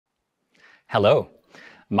Hello,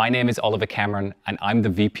 my name is Oliver Cameron and I'm the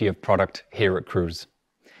VP of Product here at Cruise.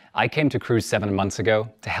 I came to Cruise 7 months ago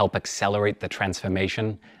to help accelerate the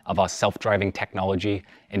transformation of our self-driving technology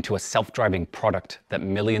into a self-driving product that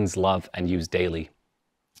millions love and use daily.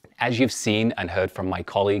 As you've seen and heard from my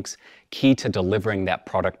colleagues, key to delivering that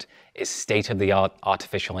product is state-of-the-art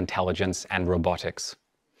artificial intelligence and robotics.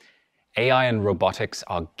 AI and robotics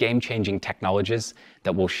are game-changing technologies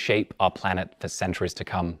that will shape our planet for centuries to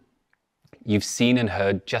come. You've seen and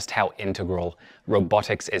heard just how integral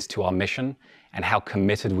robotics is to our mission and how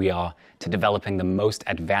committed we are to developing the most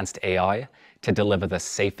advanced AI to deliver the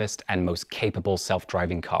safest and most capable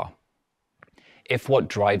self-driving car. If what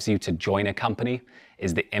drives you to join a company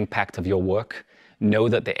is the impact of your work, know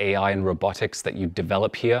that the AI and robotics that you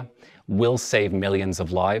develop here will save millions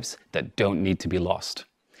of lives that don't need to be lost,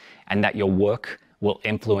 and that your work will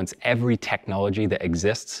influence every technology that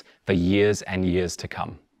exists for years and years to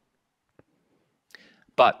come.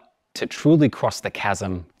 But to truly cross the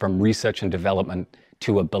chasm from research and development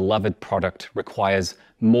to a beloved product requires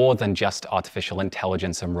more than just artificial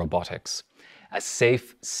intelligence and robotics. A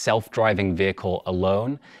safe, self-driving vehicle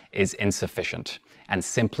alone is insufficient and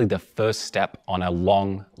simply the first step on a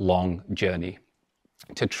long, long journey.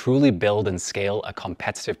 To truly build and scale a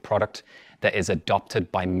competitive product that is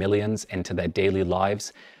adopted by millions into their daily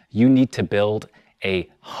lives, you need to build a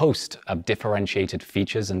host of differentiated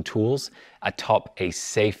features and tools atop a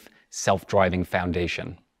safe, self-driving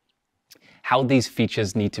foundation. How these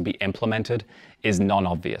features need to be implemented is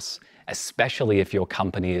non-obvious, especially if your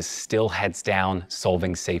company is still heads down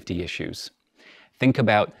solving safety issues. Think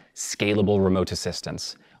about scalable remote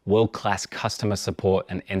assistance, world-class customer support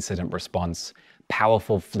and incident response,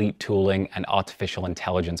 powerful fleet tooling and artificial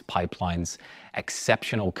intelligence pipelines,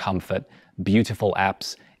 exceptional comfort, beautiful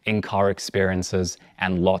apps, in-car experiences,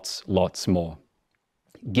 and lots more.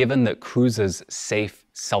 Given that Cruise's safe,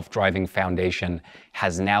 self-driving foundation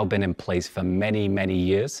has now been in place for many, many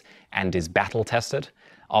years and is battle-tested,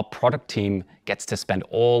 our product team gets to spend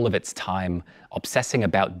all of its time obsessing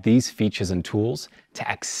about these features and tools to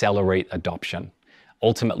accelerate adoption,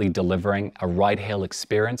 ultimately delivering a ride-hail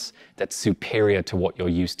experience that's superior to what you're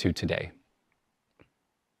used to today.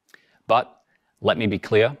 But let me be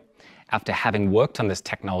clear, after having worked on this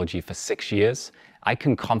technology for 6 years, I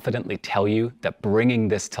can confidently tell you that bringing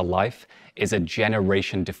this to life is a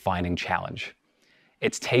generation-defining challenge.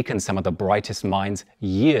 It's taken some of the brightest minds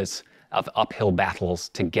years of uphill battles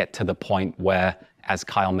to get to the point where, as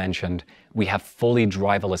Kyle mentioned, we have fully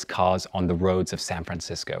driverless cars on the roads of San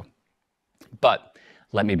Francisco. But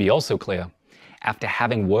let me be also clear, after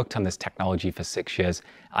having worked on this technology for 6 years,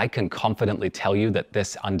 I can confidently tell you that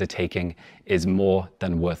this undertaking is more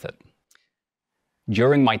than worth it.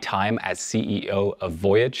 During my time as CEO of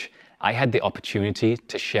Voyage, I had the opportunity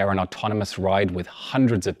to share an autonomous ride with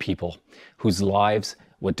hundreds of people whose lives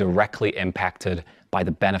were directly impacted by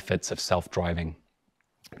the benefits of self-driving.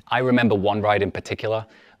 I remember one ride in particular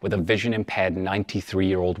with a vision-impaired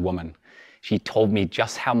 93-year-old woman. She told me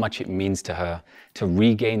just how much it means to her to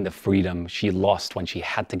regain the freedom she lost when she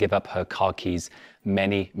had to give up her car keys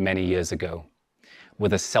many, many years ago.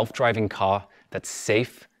 With a self-driving car that's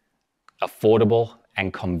safe, affordable,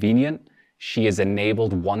 and convenient, she is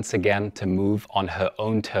enabled once again to move on her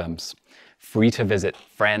own terms, free to visit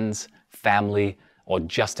friends, family, or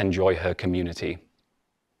just enjoy her community.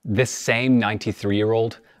 This same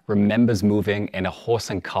 93-year-old remembers moving in a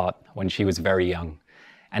horse and cart when she was very young.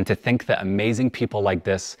 And to think that amazing people like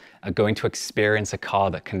this are going to experience a car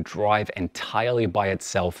that can drive entirely by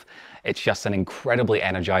itself, it's just an incredibly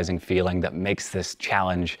energizing feeling that makes this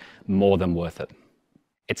challenge more than worth it.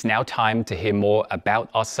 It's now time to hear more about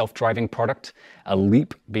our self-driving product, a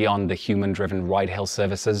leap beyond the human-driven ride-hail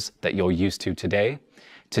services that you're used to today.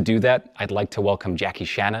 To do that, I'd like to welcome Jackie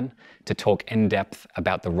Shannon to talk in depth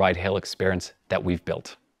about the ride-hail experience that we've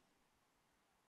built.